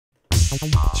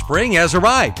Spring has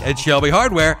arrived at Shelby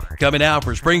Hardware, coming out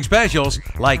for spring specials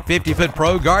like 50-foot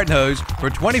Pro garden hose for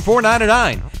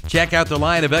 $24.99. Check out the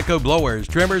line of Echo blowers,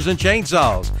 trimmers, and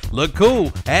chainsaws. Look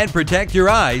cool and protect your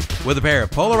eyes with a pair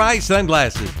of polarized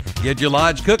sunglasses. Get your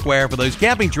Lodge cookware for those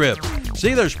camping trips.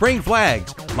 See their spring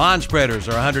flags. Lawn spreaders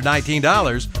are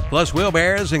 $119, plus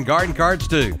wheelbarrows and garden carts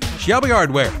too. Shelby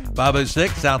Hardware,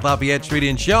 506 South Lafayette Street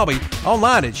in Shelby.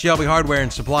 Online at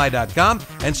shelbyhardwareandsupply.com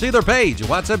and see their page at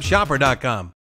whatsupshopper.com.